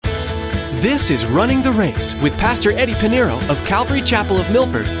This is Running the Race with Pastor Eddie Pinero of Calvary Chapel of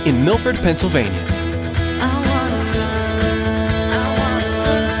Milford in Milford, Pennsylvania.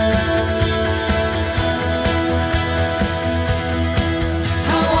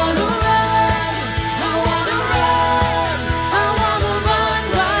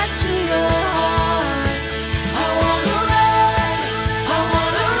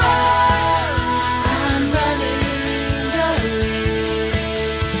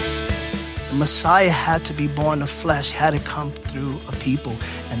 Messiah had to be born of flesh, had to come through a people.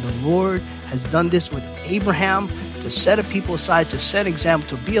 And the Lord has done this with Abraham to set a people aside, to set an example,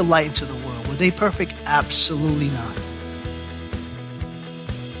 to be a light into the world. Were they perfect? Absolutely not.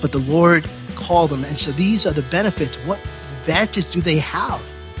 But the Lord called them. And so these are the benefits. What advantage do they have?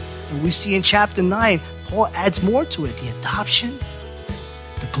 And we see in chapter 9, Paul adds more to it. The adoption,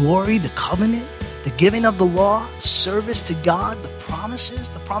 the glory, the covenant, the giving of the law, service to God, the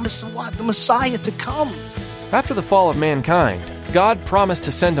promise of what? The Messiah to come. After the fall of mankind, God promised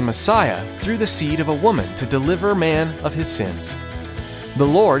to send a Messiah through the seed of a woman to deliver man of his sins. The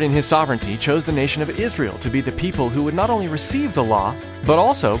Lord, in his sovereignty, chose the nation of Israel to be the people who would not only receive the law, but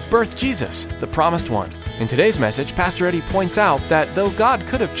also birth Jesus, the promised one. In today's message, Pastor Eddie points out that though God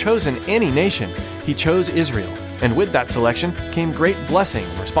could have chosen any nation, he chose Israel. And with that selection came great blessing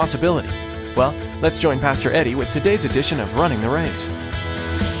and responsibility. Well, let's join Pastor Eddie with today's edition of Running the Race.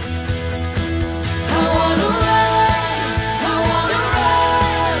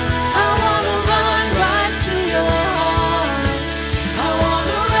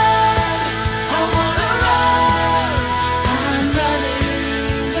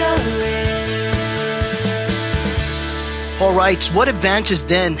 Paul writes, what advantage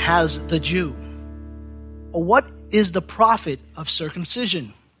then has the Jew? Or what is the profit of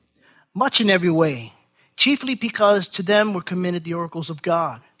circumcision? Much in every way, chiefly because to them were committed the oracles of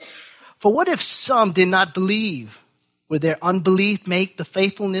God. For what if some did not believe? Would their unbelief make the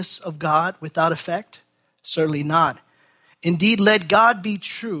faithfulness of God without effect? Certainly not. Indeed, let God be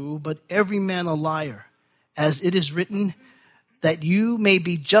true, but every man a liar, as it is written, that you may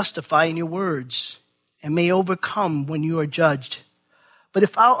be justified in your words, and may overcome when you are judged. But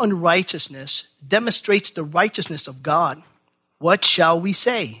if our unrighteousness demonstrates the righteousness of God, what shall we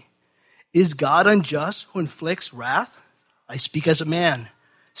say? Is God unjust who inflicts wrath? I speak as a man.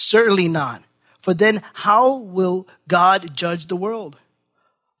 Certainly not. For then how will God judge the world?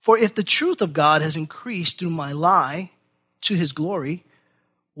 For if the truth of God has increased through my lie to his glory,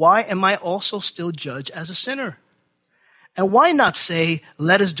 why am I also still judged as a sinner? And why not say,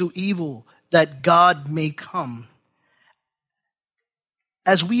 let us do evil that God may come?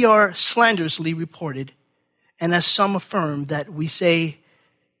 As we are slanderously reported, and as some affirm that we say,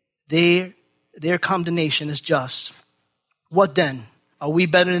 their condemnation is just. What then? Are we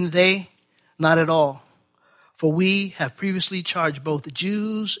better than they? Not at all. For we have previously charged both the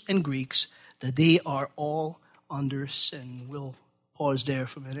Jews and Greeks that they are all under sin. We'll pause there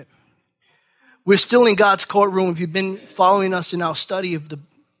for a minute. We're still in God's courtroom. If you've been following us in our study of the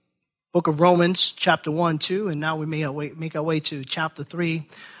book of Romans, chapter 1, 2, and now we make our way to chapter 3.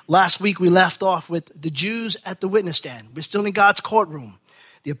 Last week we left off with the Jews at the witness stand. We're still in God's courtroom.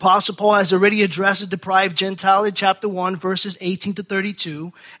 The Apostle Paul has already addressed the deprived Gentile in chapter 1, verses 18 to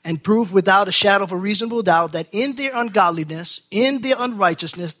 32, and proved without a shadow of a reasonable doubt that in their ungodliness, in their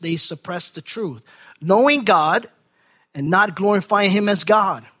unrighteousness, they suppressed the truth, knowing God and not glorifying him as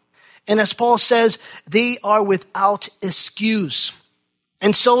God. And as Paul says, they are without excuse.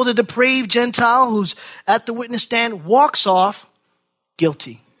 And so the depraved Gentile who's at the witness stand walks off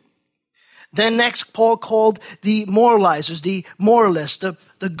guilty. Then next, Paul called the moralizers, the moralists,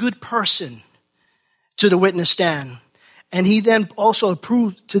 the good person to the witness stand. And he then also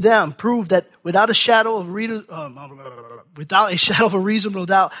proved that without a shadow of a reasonable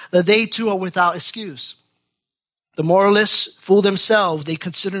doubt, that they too are without excuse. The moralists fool themselves. They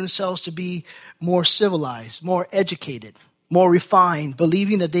consider themselves to be more civilized, more educated, more refined,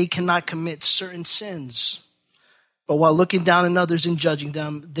 believing that they cannot commit certain sins. But while looking down on others and judging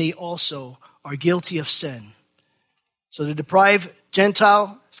them, they also are guilty of sin. So the deprived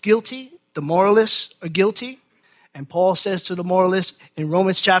Gentile is guilty. The moralists are guilty. And Paul says to the moralists in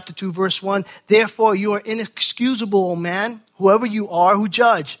Romans chapter 2, verse 1, therefore you are inexcusable, O man, whoever you are who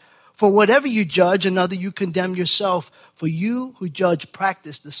judge. For whatever you judge another, you condemn yourself. For you who judge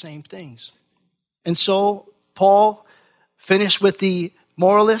practice the same things. And so Paul finished with the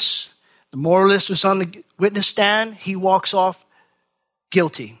moralists. The moralist was on the witness stand. He walks off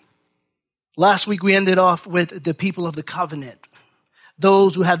guilty. Last week we ended off with the people of the covenant.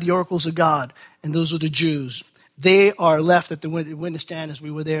 Those who have the oracles of God, and those are the Jews. they are left at the witness stand as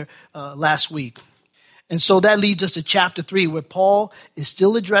we were there last week. And so that leads us to chapter 3, where Paul is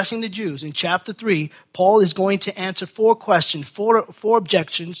still addressing the Jews. In chapter 3, Paul is going to answer 4 questions, four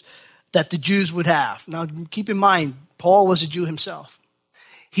objections that the Jews would have. Now, keep in mind, Paul was a Jew himself.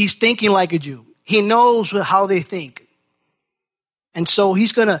 He's thinking like a Jew. He knows how they think. And so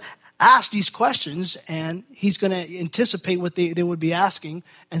he's going to ask these questions, and he's going to anticipate what they would be asking.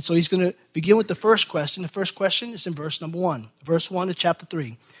 And so he's going to begin with the first question. The first question is in verse number 1. Verse 1 of chapter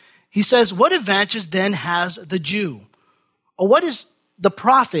 3. He says, what advantage then has the Jew? Or what is the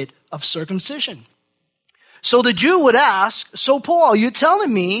profit of circumcision? So the Jew would ask, so Paul, you're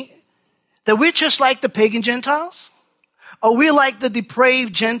telling me that we're just like the pagan Gentiles? Are we like the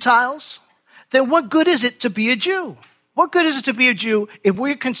depraved Gentiles? Then what good is it to be a Jew? What good is it to be a Jew if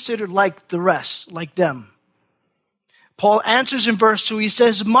we're considered like the rest, like them? Paul answers in verse 2, he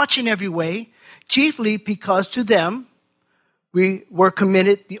says, much in every way, chiefly because to them we were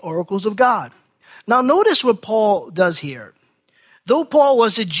committed the oracles of God. Now notice what Paul does here. Though Paul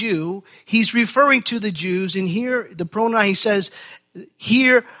was a Jew, he's referring to the Jews, and here the pronoun he says,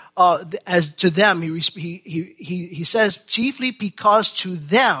 here as to them, he says chiefly because to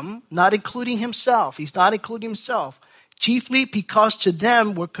them, not including himself. He's not including himself. Chiefly because to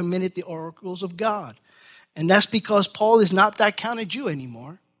them were committed the oracles of God. And that's because Paul is not that kind of Jew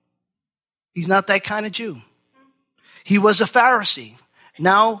anymore. He's not that kind of Jew. He was a Pharisee.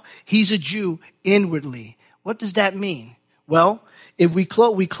 Now he's a Jew inwardly. What does that mean? Well, if we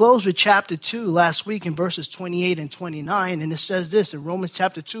close with chapter 2 last week in verses 28 and 29, and it says this in Romans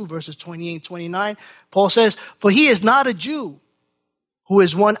chapter 2, verses 28 and 29, Paul says, for he is not a Jew who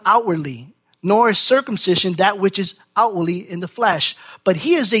is one outwardly, nor is circumcision that which is outwardly in the flesh, but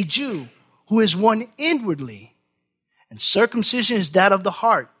he is a Jew who is one inwardly. And circumcision is that of the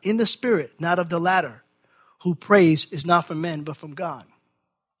heart, in the spirit, not of the latter, who praise is not from men, but from God.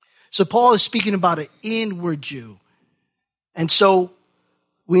 So Paul is speaking about an inward Jew. And so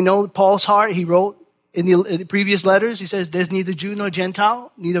we know Paul's heart. He wrote in the previous letters, he says, there's neither Jew nor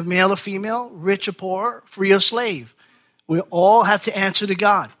Gentile, neither male or female, rich or poor, free or slave. We all have to answer to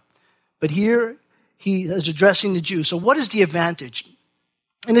God. But here he is addressing the Jews. So what is the advantage?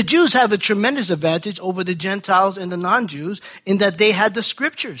 And the Jews have a tremendous advantage over the Gentiles and the non-Jews in that they had the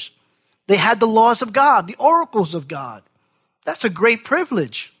scriptures. They had the laws of God, the oracles of God. That's a great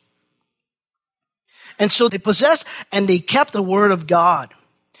privilege. And so they possessed and they kept the word of God.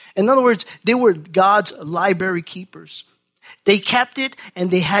 In other words, they were God's library keepers. They kept it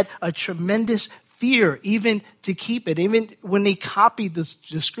and they had a tremendous fear even to keep it, even when they copied the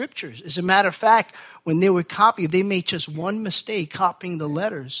scriptures. As a matter of fact, when they were copying, if they made just one mistake copying the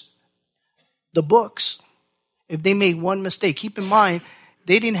letters, the books, if they made one mistake, keep in mind,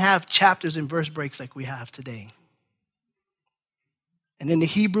 they didn't have chapters and verse breaks like we have today. And in the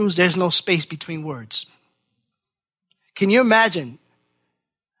Hebrews, there's no space between words. Can you imagine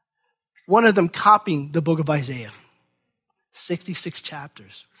one of them copying the book of Isaiah? 66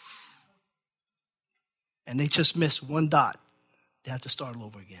 chapters. And they just missed one dot. They have to start all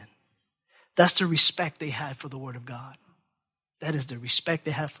over again. That's the respect they had for the word of God. That is the respect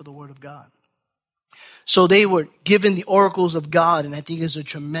they had for the word of God. So they were given the oracles of God, and I think it's a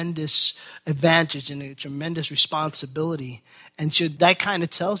tremendous advantage and a tremendous responsibility. And that kind of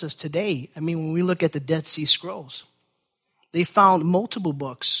tells us today, I mean, when we look at the Dead Sea Scrolls, they found multiple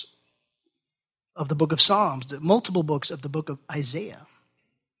books of the book of Psalms, multiple books of the book of Isaiah.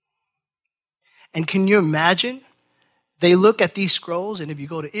 And can you imagine? They look at these scrolls, and if you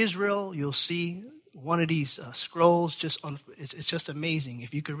go to Israel, you'll see one of these scrolls. It's just amazing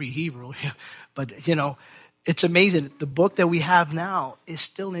if you could read Hebrew. But, it's amazing. The book that we have now is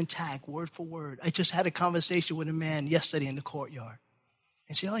still intact, word for word. I just had a conversation with a man yesterday in the courtyard.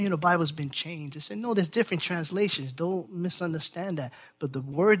 And said, the Bible's been changed. I said, no, there's different translations. Don't misunderstand that. But the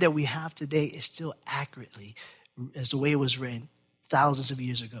word that we have today is still accurately as the way it was written thousands of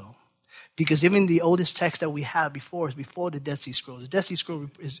years ago. Because even the oldest text that we have is before the Dead Sea Scrolls. The Dead Sea Scroll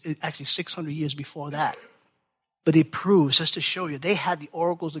is actually 600 years before that. But it proves, just to show you, they had the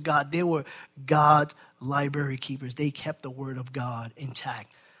oracles of God. They were God library keepers. They kept the word of God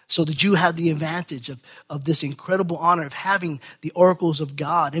intact. So the Jew had the advantage of this incredible honor of having the oracles of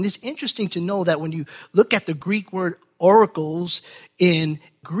God. And it's interesting to know that when you look at the Greek word oracles in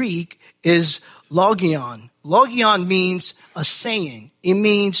Greek is logion. Logion means a saying. It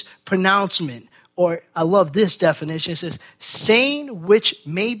means pronouncement. Or I love this definition. It says, saying which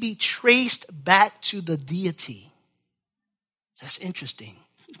may be traced back to the deity. That's interesting.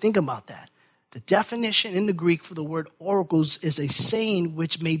 Think about that. The definition in the Greek for the word oracles is a saying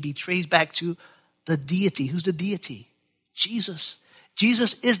which may be traced back to the the deity. Who's the deity? Jesus.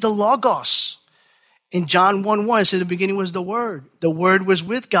 Jesus is the Logos. In John 1:1, it says, in the beginning was the Word. The Word was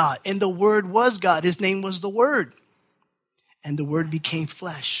with God, and the Word was God. His name was the Word. And the Word became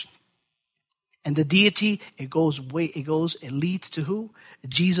flesh. And the deity, it leads to who?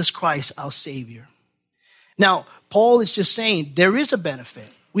 Jesus Christ, our Savior. Now, Paul is just saying there is a benefit.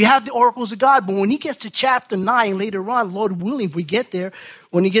 We have the oracles of God, but when he gets to chapter 9 later on, Lord willing, if we get there,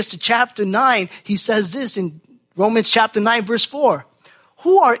 when he gets to chapter 9, he says this in Romans chapter 9, verse 4.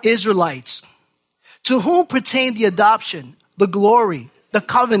 Who are Israelites? To whom pertain the adoption, the glory, the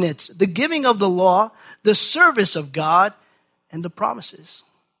covenants, the giving of the law, the service of God, and the promises?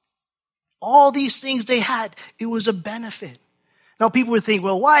 All these things they had, it was a benefit. Now people would think,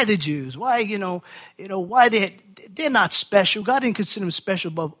 well, why the Jews? Why, why they're not special. God didn't consider them special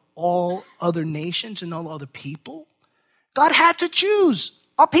above all other nations and all other people. God had to choose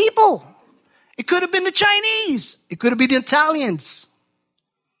a people. It could have been the Chinese. It could have been the Italians.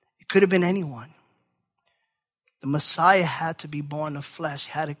 It could have been anyone. The Messiah had to be born of flesh,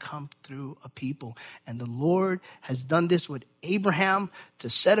 had to come through a people. And the Lord has done this with Abraham to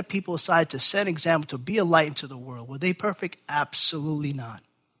set a people aside, to set an example, to be a light into the world. Were they perfect? Absolutely not.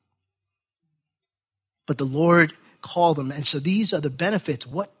 But the Lord called them. And so these are the benefits.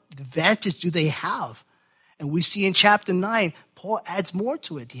 What advantage do they have? And we see in chapter 9, Paul adds more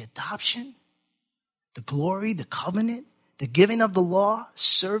to it. The adoption, the glory, the covenant, the giving of the law,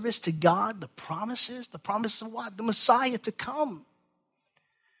 service to God, the promises of what? The Messiah to come.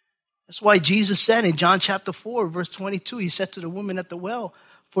 That's why Jesus said in John chapter 4, verse 22, he said to the woman at the well,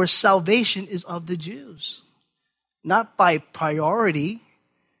 for salvation is of the Jews. Not by priority,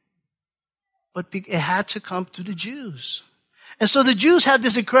 but it had to come through the Jews. And so the Jews had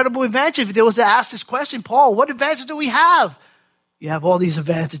this incredible advantage. If they was to ask this question, Paul, what advantage do we have? You have all these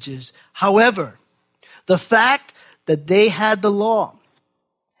advantages. However, the fact that they had the law,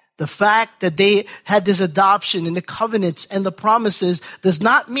 the fact that they had this adoption and the covenants and the promises does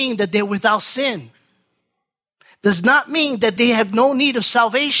not mean that they're without sin. Does not mean that they have no need of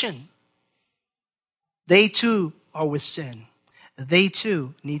salvation. They too are with sin. They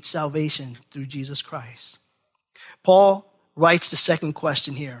too need salvation through Jesus Christ. Paul writes the second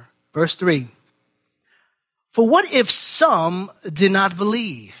question here, verse 3. For what if some did not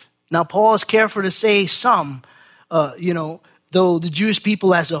believe? Now, Paul is careful to say some, though the Jewish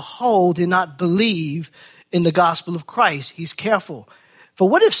people as a whole did not believe in the gospel of Christ. He's careful. For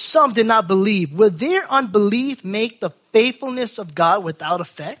what if some did not believe? Will their unbelief make the faithfulness of God without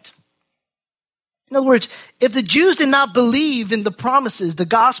effect? In other words, if the Jews did not believe in the promises, the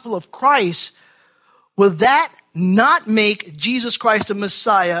gospel of Christ, will that not make Jesus Christ the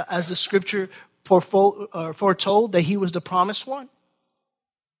Messiah, as the scripture foretold that he was the promised one?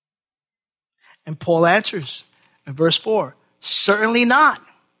 And Paul answers in verse 4, certainly not.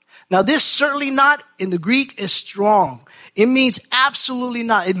 Now this certainly not in the Greek is strong. It means absolutely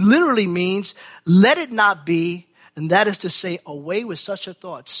not. It literally means let it not be, and that is to say away with such a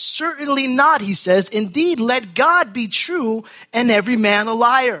thought. Certainly not, he says. Indeed, let God be true and every man a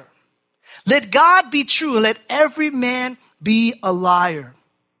liar. Let God be true and let every man be a liar.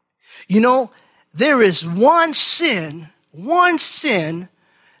 There is one sin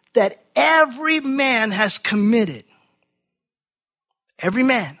that every man has committed. Every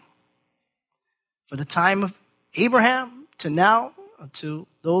man. From the time of Abraham to now, until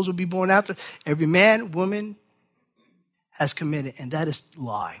those will be born after, every man, woman has committed, and that is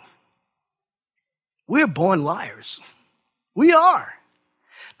lying. We're born liars. We are.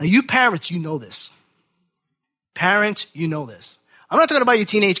 Now, you parents, you know this. Parents, you know this. I'm not talking about your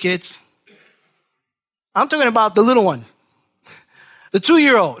teenage kids. I'm talking about the little one. The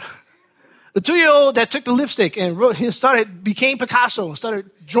 2-year-old. The 2-year-old that took the lipstick and became Picasso and started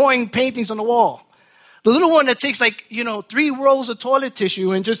drawing paintings on the wall. The little one that takes 3 rolls of toilet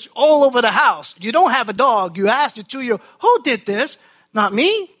tissue and just all over the house. You don't have a dog. You ask the 2-year-old, who did this? Not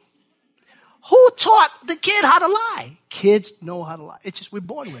me. Who taught the kid how to lie? Kids know how to lie. It's just we're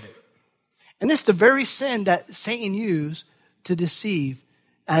born with it. And it's the very sin that Satan used to deceive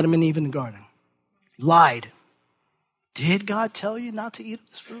Adam and Eve in the garden. Lied. Did God tell you not to eat of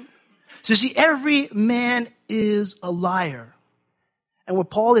this fruit? So see, every man is a liar. And what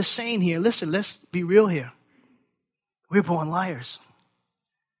Paul is saying here, listen, let's be real here. We're born liars.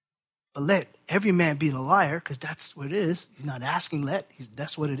 But let every man be a liar, because that's what it is. He's not asking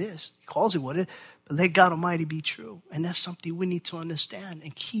that's what it is. He calls it what it is. But let God Almighty be true. And that's something we need to understand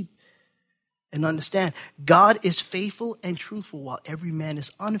and keep and understand. God is faithful and truthful, while every man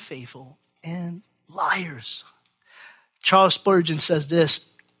is unfaithful and liars. Charles Spurgeon says this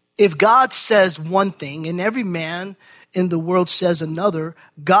If God says one thing and every man in the world says another,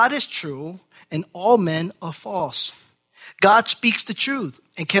 God is true and all men are false. God speaks the truth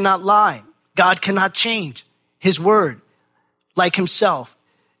and cannot lie. God cannot change. His word, like himself,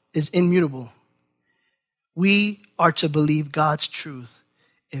 is immutable. We are to believe God's truth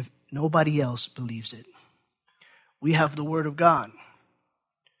if nobody else believes it. We have the word of God.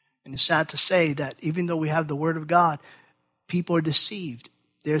 And it's sad to say that even though we have the word of God, people are deceived.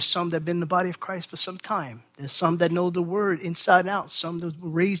 There's some that have been in the body of Christ for some time. There's some that know the word inside out. Some that were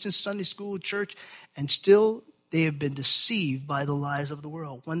raised in Sunday school, church, and still they have been deceived by the lies of the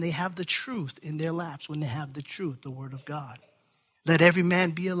world. When they have the truth in their laps, when they have the truth, the word of God. Let every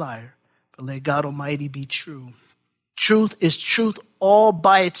man be a liar, but let God Almighty be true. Truth is truth all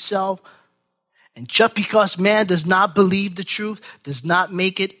by itself. And just because man does not believe the truth does not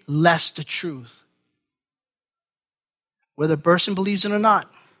make it less the truth. Whether a person believes it or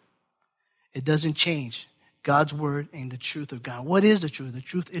not, it doesn't change God's word and the truth of God. What is the truth? The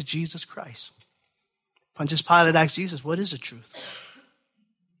truth is Jesus Christ. Pontius Pilate asked Jesus, what is the truth?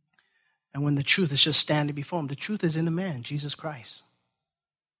 And when the truth is just standing before him, the truth is in the man, Jesus Christ.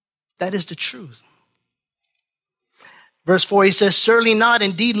 That is the truth. Verse 4, he says, certainly not.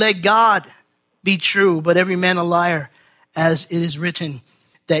 Indeed, let God be true, but every man a liar, as it is written,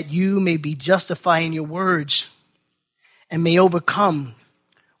 that you may be justified in your words and may overcome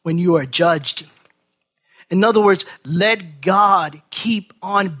when you are judged. In other words, let God keep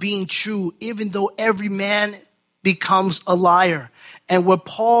on being true, even though every man becomes a liar. And what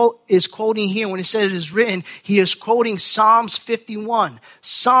Paul is quoting here, when he says it is written, he is quoting Psalms 51.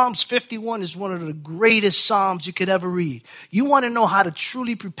 Psalms 51 is one of the greatest Psalms you could ever read. You want to know how to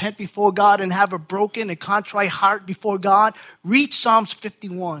truly repent before God and have a broken and contrite heart before God? Read Psalms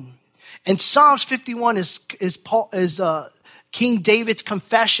 51. And Psalms 51 is King David's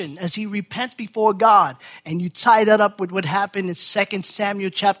confession as he repents before God. And you tie that up with what happened in 2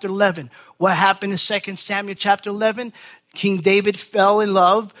 Samuel chapter 11. What happened in 2 Samuel chapter 11? King David fell in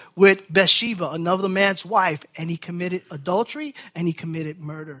love with Bathsheba, another man's wife, and he committed adultery and he committed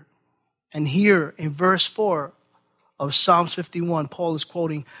murder. And here in verse 4 of Psalms 51, Paul is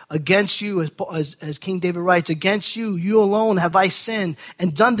quoting, against you, as King David writes, against you, you alone have I sinned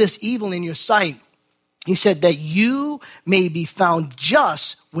and done this evil in your sight. He said that you may be found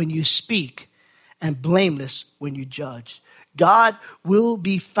just when you speak and blameless when you judge. God will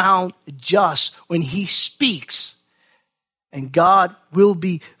be found just when he speaks. And God will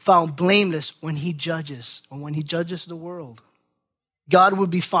be found blameless when he judges, or when he judges the world. God will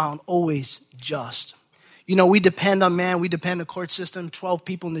be found always just. You know, we depend on man. We depend on the court system, 12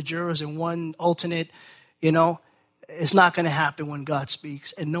 people in the jurors and one alternate. You know, it's not going to happen when God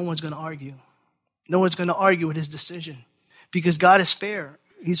speaks, and no one's going to argue. No one's going to argue with his decision because God is fair.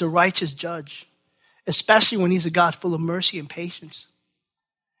 He's a righteous judge, especially when he's a God full of mercy and patience.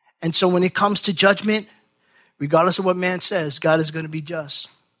 And so when it comes to judgment, regardless of what man says, God is going to be just.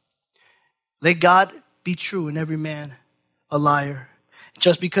 Let God be true and every man a liar.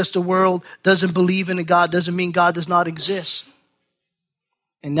 Just because the world doesn't believe in a God doesn't mean God does not exist.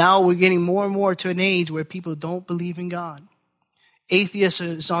 And now we're getting more and more to an age where people don't believe in God. Atheism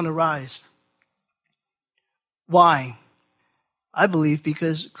is on the rise. Why? I believe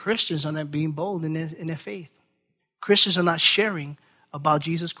because Christians are not being bold in their faith. Christians are not sharing about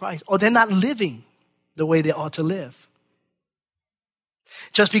Jesus Christ, or they're not living the way they ought to live.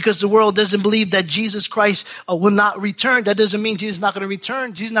 Just because the world doesn't believe that Jesus Christ will not return, that doesn't mean Jesus is not going to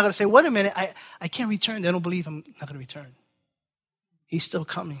return. Jesus is not going to say, wait a minute, I can't return. They don't believe I'm not going to return. He's still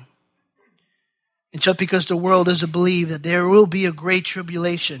coming. And just because the world doesn't believe that there will be a great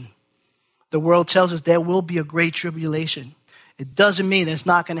tribulation, the world tells us there will be a great tribulation. It doesn't mean that it's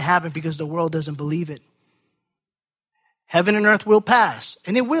not going to happen because the world doesn't believe it. Heaven and earth will pass,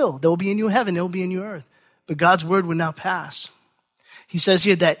 and it will. There will be a new heaven, there will be a new earth. But God's word will not pass. He says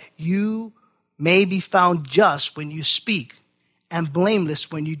here that you may be found just when you speak and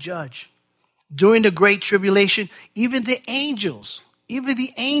blameless when you judge. During the great tribulation, even the angels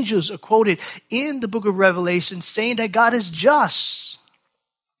are quoted in the book of Revelation saying that God is just.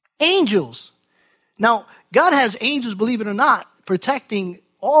 Angels. Now, God has angels, believe it or not, protecting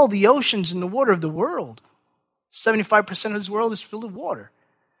all the oceans and the water of the world. 75% of this world is filled with water.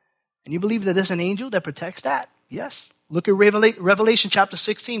 And you believe that there's an angel that protects that? Yes. Look at Revelation chapter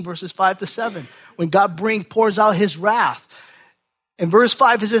 16, verses 5 to 7. When God pours out his wrath. In verse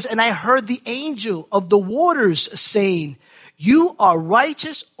 5 it says, and I heard the angel of the waters saying, you are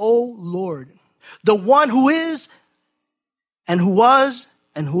righteous, O Lord, the one who is and who was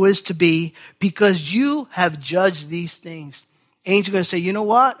and who is to be, because you have judged these things. Angel going to say, you know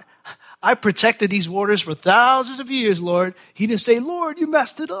what? I protected these waters for thousands of years, Lord. He didn't say, Lord, you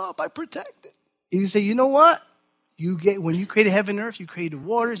messed it up. I protected. He didn't say, you know what? When you created heaven and earth, you created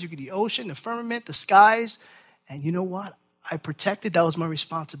waters, you created the ocean, the firmament, the skies. And you know what? I protected. That was my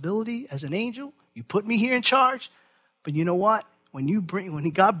responsibility as an angel. You put me here in charge. But you know what?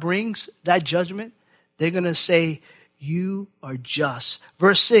 When God brings that judgment, they're going to say, you are just.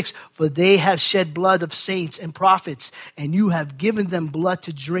 Verse 6, for they have shed blood of saints and prophets, and you have given them blood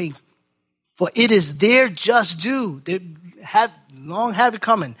to drink. For it is their just due. They long have it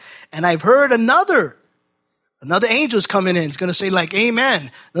coming. And I've heard another angel is coming in. It's going to say like,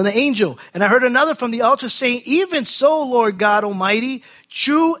 amen. Another angel. And I heard another from the altar saying, even so, Lord God Almighty,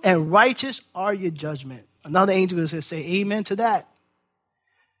 true and righteous are your judgment. Another angel is going to say amen to that.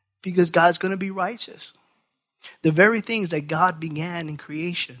 Because God's going to be righteous. The very things that God began in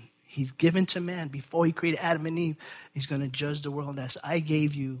creation, he's given to man before he created Adam and Eve. He's going to judge the world. That's, I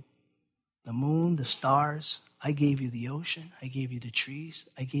gave you the moon, the stars. I gave you the ocean. I gave you the trees.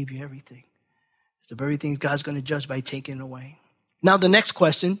 I gave you everything. It's the very things God's going to judge by taking it away. Now the next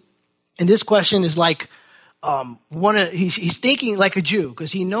question, and this question is like, he's thinking like a Jew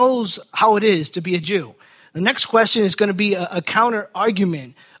because he knows how it is to be a Jew. The next question is going to be a counter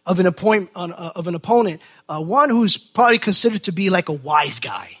argument of an opponent, one who's probably considered to be like a wise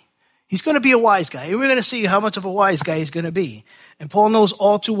guy. He's going to be a wise guy. And we're going to see how much of a wise guy he's going to be. And Paul knows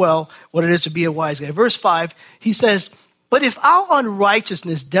all too well what it is to be a wise guy. Verse 5, he says, but if our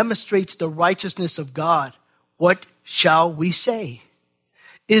unrighteousness demonstrates the righteousness of God, what shall we say?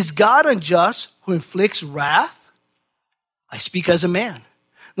 Is God unjust who inflicts wrath? I speak as a man.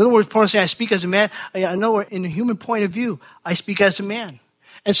 In other words, Paul is saying, I speak as a man. I know in a human point of view, I speak as a man.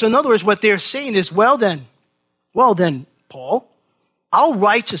 And so in other words, what they're saying is, well then, Paul, our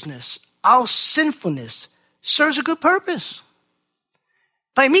righteousness, our sinfulness serves a good purpose.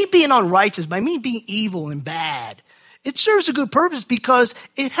 By me being unrighteous, by me being evil and bad, it serves a good purpose because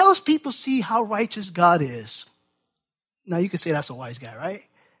it helps people see how righteous God is. Now you can say that's a wise guy, right?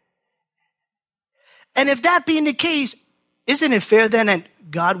 And if that being the case, isn't it fair then that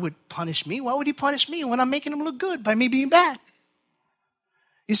God would punish me? Why would he punish me when I'm making him look good by me being bad?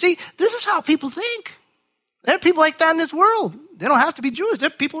 You see, this is how people think. There are people like that in this world. They don't have to be Jewish. There are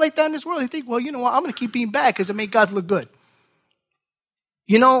people like that in this world. They think, well, you know what? I'm going to keep being bad because it makes God look good.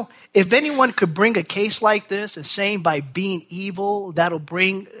 You know, if anyone could bring a case like this and saying by being evil, that'll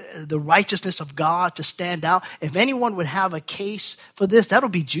bring the righteousness of God to stand out. If anyone would have a case for this, that'll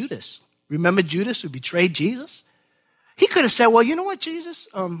be Judas. Remember Judas who betrayed Jesus? He could have said, well, you know what, Jesus?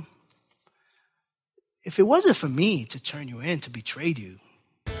 If it wasn't for me to turn you in, to betray you,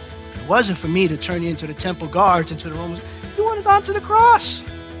 if it wasn't for me to turn you into the temple guards, into the Romans, you wouldn't have gone to the cross.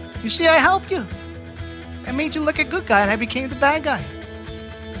 You see, I helped you. I made you look a good guy, and I became the bad guy.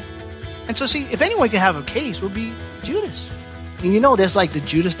 And so, see, if anyone could have a case, it would be Judas. And you know, there's like the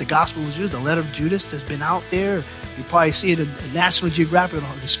Judas, the Gospel of Judas, the letter of Judas that's been out there. You probably see it in National Geographic,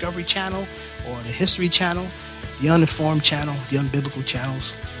 on the Discovery Channel, or the History Channel, the Uninformed Channel, the Unbiblical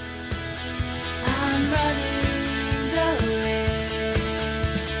channels. I'm running the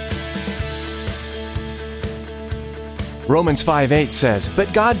race. Romans 5:8 says,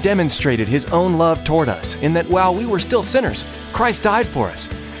 but God demonstrated his own love toward us in that while we were still sinners, Christ died for us.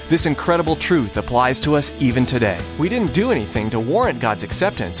 This incredible truth applies to us even today. We didn't do anything to warrant God's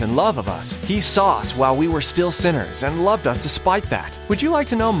acceptance and love of us. He saw us while we were still sinners and loved us despite that. Would you like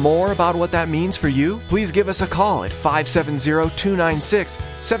to know more about what that means for you? Please give us a call at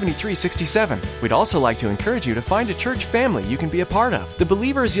 570-296-7367. We'd also like to encourage you to find a church family you can be a part of. The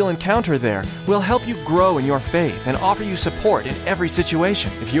believers you'll encounter there will help you grow in your faith and offer you support in every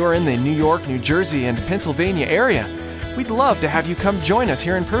situation. If you are in the New York, New Jersey, and Pennsylvania area, we'd love to have you come join us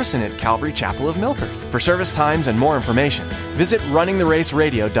here in person at Calvary Chapel of Milford. For service times and more information, visit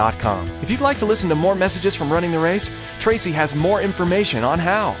runningtheraceradio.com. If you'd like to listen to more messages from Running the Race, Tracy has more information on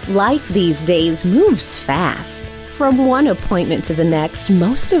how. Life these days moves fast. From one appointment to the next,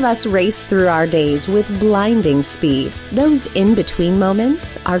 most of us race through our days with blinding speed. Those in-between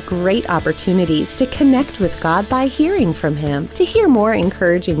moments are great opportunities to connect with God by hearing from Him. To hear more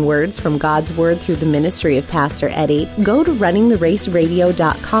encouraging words from God's Word through the ministry of Pastor Eddie, go to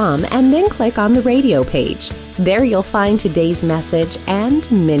runningtheraceradio.com and then click on the radio page. There you'll find today's message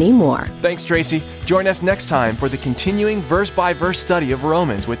and many more. Thanks, Tracy. Join us next time for the continuing verse-by-verse study of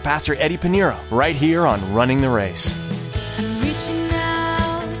Romans with Pastor Eddie Pinero, right here on Running the Race.